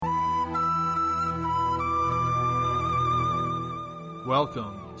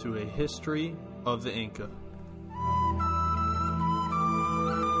Welcome to A History of the Inca.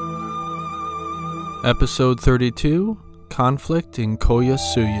 Episode 32, Conflict in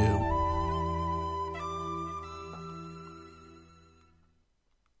Collasuyu.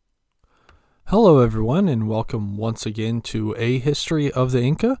 Hello everyone, and welcome once again to A History of the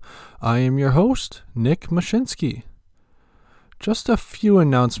Inca. I am your host, Nick Mashinsky. Just a few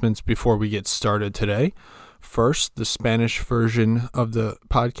announcements before we get started today. First, the Spanish version of the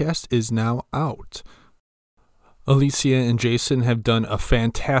podcast is now out. Alicia and Jason have done a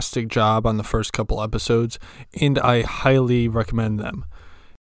fantastic job on the first couple episodes, and I highly recommend them.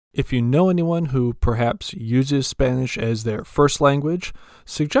 If you know anyone who perhaps uses Spanish as their first language,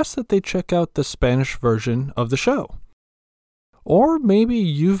 suggest that they check out the Spanish version of the show. Or maybe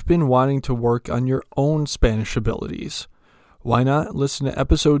you've been wanting to work on your own Spanish abilities. Why not listen to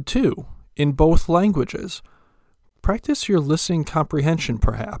episode 2 in both languages? Practice your listening comprehension,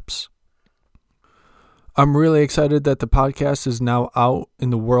 perhaps. I'm really excited that the podcast is now out in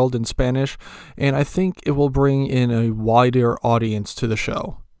the world in Spanish, and I think it will bring in a wider audience to the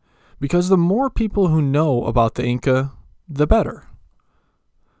show. Because the more people who know about the Inca, the better.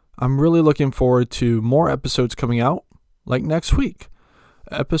 I'm really looking forward to more episodes coming out, like next week.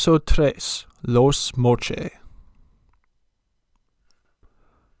 Episode 3, Los Moche.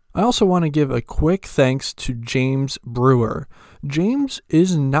 I also want to give a quick thanks to James Brewer. James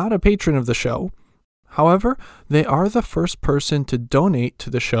is not a patron of the show. However, they are the first person to donate to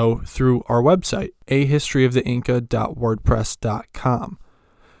the show through our website, ahistoryoftheinca.wordpress.com.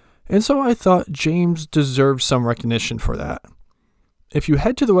 And so I thought James deserves some recognition for that. If you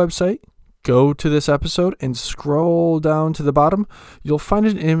head to the website, go to this episode, and scroll down to the bottom, you'll find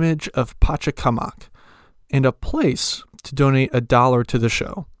an image of Pachacamac and a place to donate $1 to the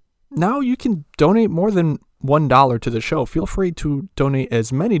show. Now you can donate more than $1 to the show. Feel free to donate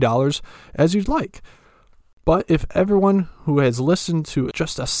as many dollars as you'd like. But if everyone who has listened to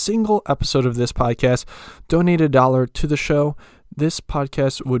just a single episode of this podcast donated $1 to the show, this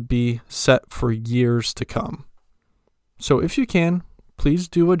podcast would be set for years to come. So if you can, please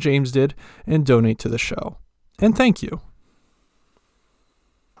do what James did and donate to the show. And thank you.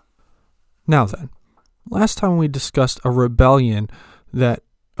 Now then, last time we discussed a rebellion that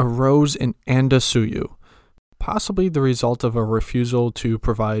arose in Collasuyu, possibly the result of a refusal to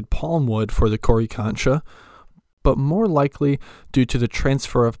provide palm wood for the Coricancha, but more likely due to the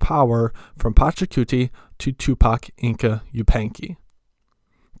transfer of power from Pachacuti to Tupac Inca Yupanqui.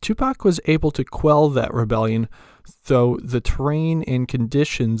 Tupac was able to quell that rebellion, though the terrain and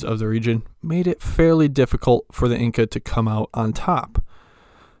conditions of the region made it fairly difficult for the Inca to come out on top.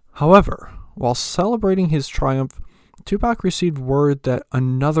 However, while celebrating his triumph, Tupac received word that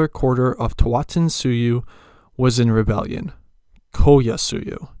another quarter of Tawantinsuyu was in rebellion,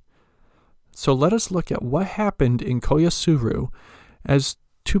 Collasuyu. So let us look at what happened in Collasuyu as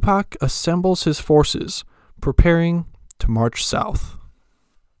Tupac assembles his forces, preparing to march south.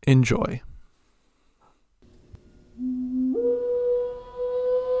 Enjoy.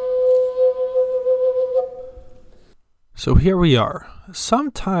 So here we are,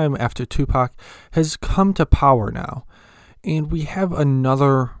 some time after Tupac has come to power now, and we have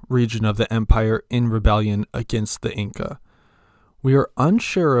another region of the empire in rebellion against the Inca. We are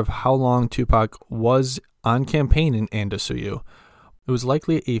unsure of how long Tupac was on campaign in Collasuyu. It was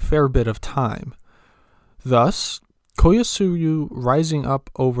likely a fair bit of time. Thus, Collasuyu rising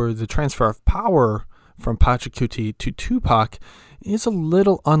up over the transfer of power from Pachacuti to Tupac is a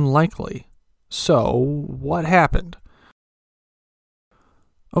little unlikely. So, what happened?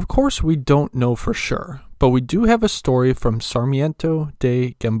 Of course, we don't know for sure, but we do have a story from Sarmiento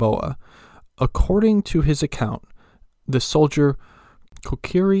de Gamboa. According to his account, the soldier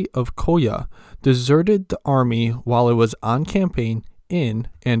Kokiri of Colla deserted the army while it was on campaign in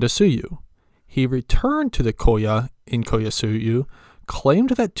Collasuyu. He returned to the Colla in Collasuyu,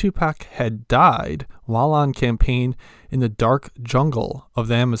 claimed that Tupac had died while on campaign in the dark jungle of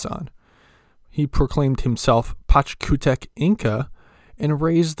the Amazon. He proclaimed himself Pachacutec Inca and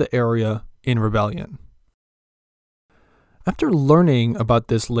raised the area in rebellion. After learning about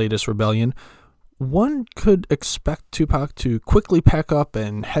this latest rebellion, one could expect Tupac to quickly pack up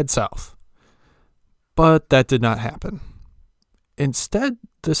and head south. But that did not happen. Instead,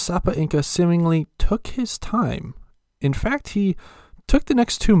 the Sapa Inca seemingly took his time. In fact, he took the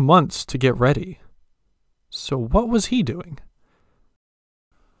next 2 months to get ready. So what was he doing?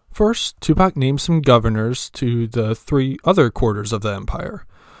 First, Tupac named some governors to the 3 other quarters of the empire.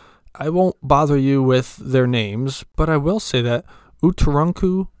 I won't bother you with their names, but I will say that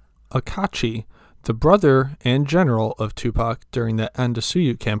Uturunku Akachi The brother and general of Tupac during the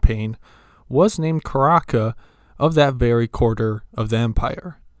Collasuyu campaign was named Karaka of that very quarter of the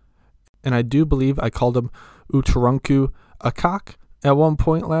empire. And I do believe I called him Uturunku Akak at one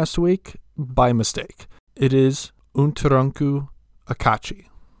point last week by mistake. It is Uturunku Akachi.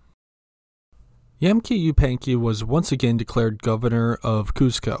 Yamki Yupanqui was once again declared governor of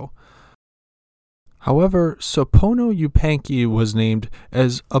Cusco. However, Sopono Yupanqui was named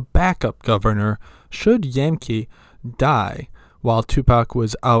as a backup governor should Yamki die while Tupac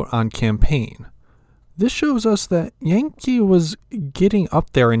was out on campaign. This shows us that Yamki was getting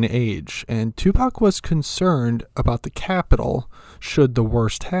up there in age, and Tupac was concerned about the capital should the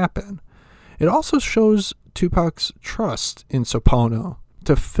worst happen. It also shows Tupac's trust in Sopono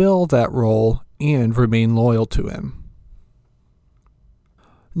to fill that role and remain loyal to him.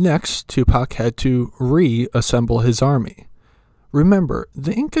 Next, Tupac had to reassemble his army. Remember,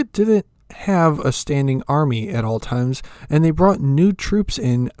 the Inca didn't have a standing army at all times, and they brought new troops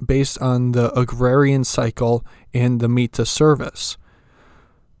in based on the agrarian cycle and the Mita service.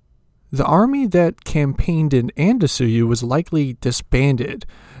 The army that campaigned in Collasuyu was likely disbanded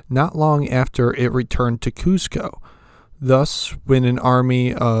not long after it returned to Cusco. Thus, when an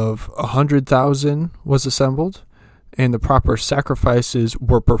army of 100,000 was assembled and the proper sacrifices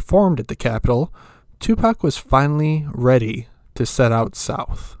were performed at the capital, Tupac was finally ready to set out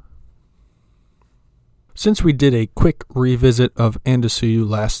south. Since we did a quick revisit of Collasuyu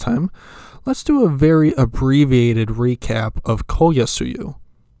last time, let's do a very abbreviated recap of Collasuyu.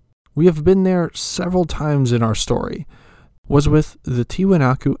 We have been there several times in our story. Was with the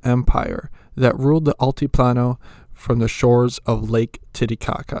Tiwanaku Empire that ruled the Altiplano from the shores of Lake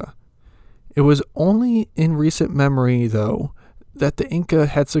Titicaca. It was only in recent memory, though, that the Inca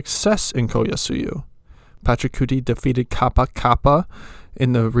had success in Collasuyu. Pachacuti defeated Kappa Kappa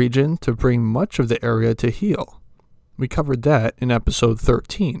in the region to bring much of the area to heel. We covered that in episode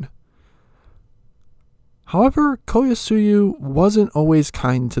 13. However, Collasuyu wasn't always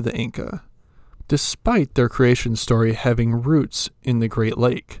kind to the Inca, despite their creation story having roots in the Great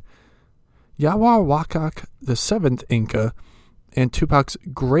Lake. Yawa Wakak, the seventh Inca, and Tupac's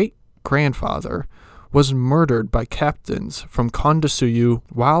great-grandfather, was murdered by captains from Collasuyu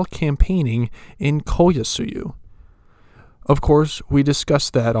while campaigning in Collasuyu. Of course, we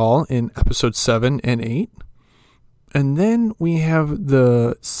discussed that all in episodes 7 and 8. And then we have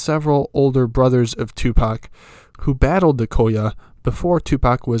the several older brothers of Tupac who battled the Colla before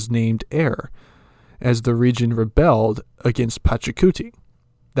Tupac was named heir, as the region rebelled against Pachacuti.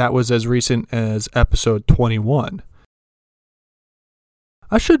 That was as recent as episode 21.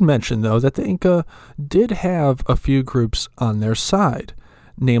 I should mention, though, that the Inca did have a few groups on their side,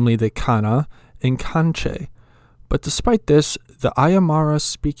 namely the Kana and Kanche. But despite this, the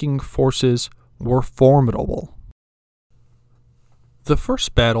Aymara-speaking forces were formidable. The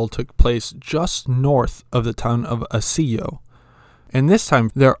first battle took place just north of the town of Asillo, and this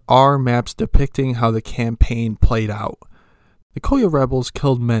time there are maps depicting how the campaign played out. The Colla rebels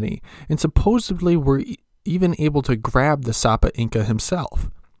killed many, and supposedly were even able to grab the Sapa Inca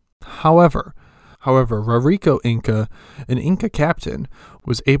himself. However, Rarico Inca, an Inca captain,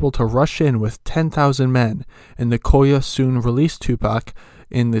 was able to rush in with 10,000 men, and the Colla soon released Tupac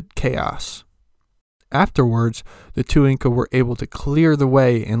in the chaos. Afterwards, the two Inca were able to clear the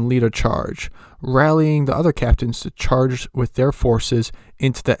way and lead a charge, rallying the other captains to charge with their forces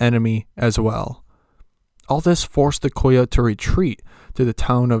into the enemy as well. All this forced the Colla to retreat to the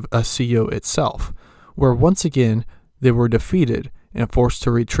town of Asillo itself, where once again they were defeated and forced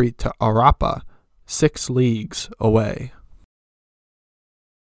to retreat to Arapa, 6 leagues away.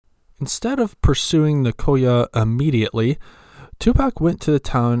 Instead of pursuing the Colla immediately, Tupac went to the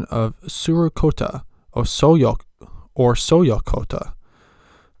town of Surukota, or Soyokota.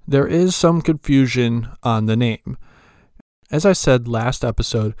 There is some confusion on the name. As I said last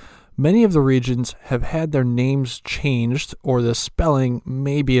episode, many of the regions have had their names changed or the spelling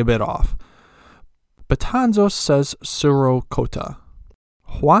may be a bit off. Betanzos says Surokota.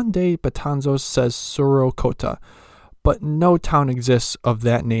 Juan de Betanzos says Surokota, but no town exists of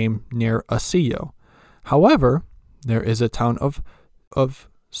that name near Asillo. However, there is a town of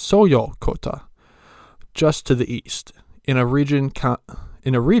Soyokota, just to the east, in a region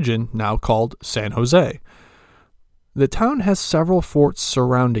now called San Jose. The town has several forts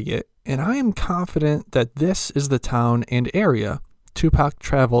surrounding it, and I am confident that this is the town and area Tupac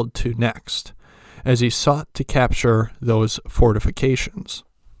traveled to next, as he sought to capture those fortifications.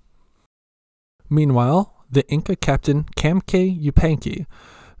 Meanwhile, the Inca captain Kamke Yupanqui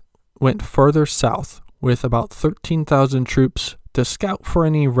went further south with about 13,000 troops to scout for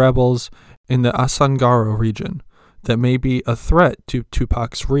any rebels in the Asangaro region that may be a threat to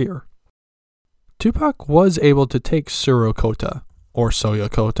Tupac's rear. Tupac was able to take Surukota, or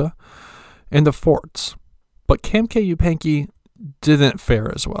Soyakota, and the forts, but Kamke Yupanqui didn't fare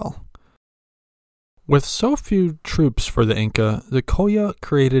as well. With so few troops for the Inca, the Koya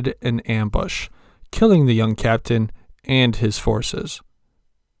created an ambush, killing the young captain and his forces.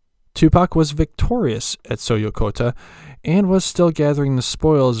 Tupac was victorious at Soyakota and was still gathering the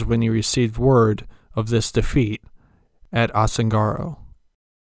spoils when he received word of this defeat at Asangaro.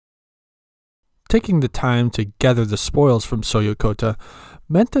 Taking the time to gather the spoils from Soyakota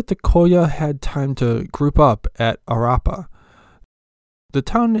meant that the Koya had time to group up at Arapa. The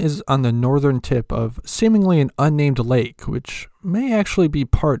town is on the northern tip of seemingly an unnamed lake, which may actually be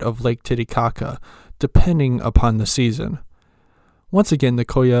part of Lake Titicaca, depending upon the season. Once again, the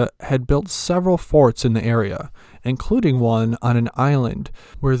Koya had built several forts in the area, including one on an island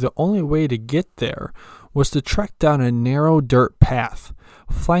where the only way to get there was to trek down a narrow dirt path,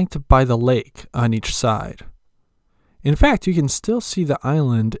 flanked by the lake on each side. In fact, you can still see the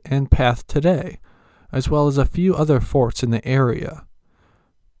island and path today, as well as a few other forts in the area.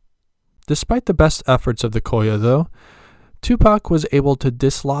 Despite the best efforts of the Koya, though, Tupac was able to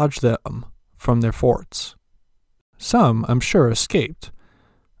dislodge them from their forts. Some, I'm sure, escaped.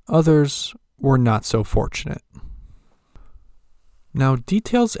 Others were not so fortunate. Now,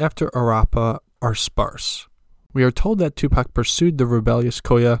 details after Arapa are sparse. We are told that Tupac pursued the rebellious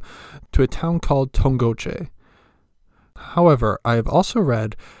Koya to a town called Tongoche. However, I have also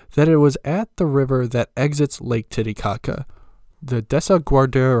read that it was at the river that exits Lake Titicaca, the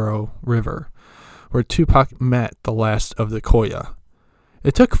Desaguadero River, where Tupac met the last of the Koya.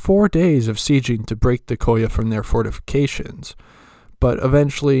 It took 4 days of sieging to break the Koya from their fortifications, but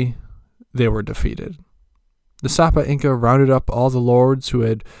eventually they were defeated. The Sapa Inca rounded up all the lords who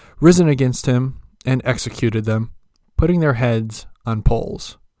had risen against him and executed them, putting their heads on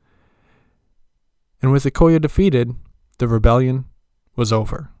poles. And with the Koya defeated, the rebellion was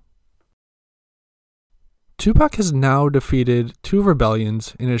over. Tupac has now defeated 2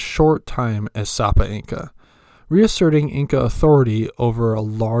 rebellions in his short time as Sapa Inca, reasserting Inca authority over a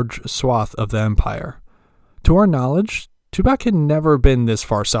large swath of the empire. To our knowledge, Tupac had never been this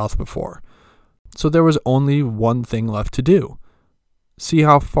far south before, so there was only one thing left to do: see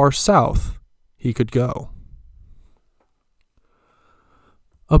how far south he could go.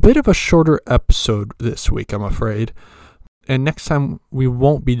 A bit of a shorter episode this week, I'm afraid, and next time we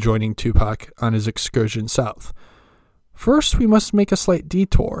won't be joining Tupac on his excursion south. First, we must make a slight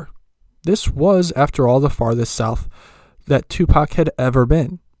detour. This was, after all, the farthest south that Tupac had ever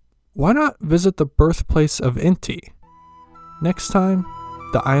been. Why not visit the birthplace of Inti? Next time,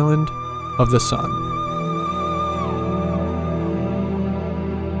 the Island of the Sun.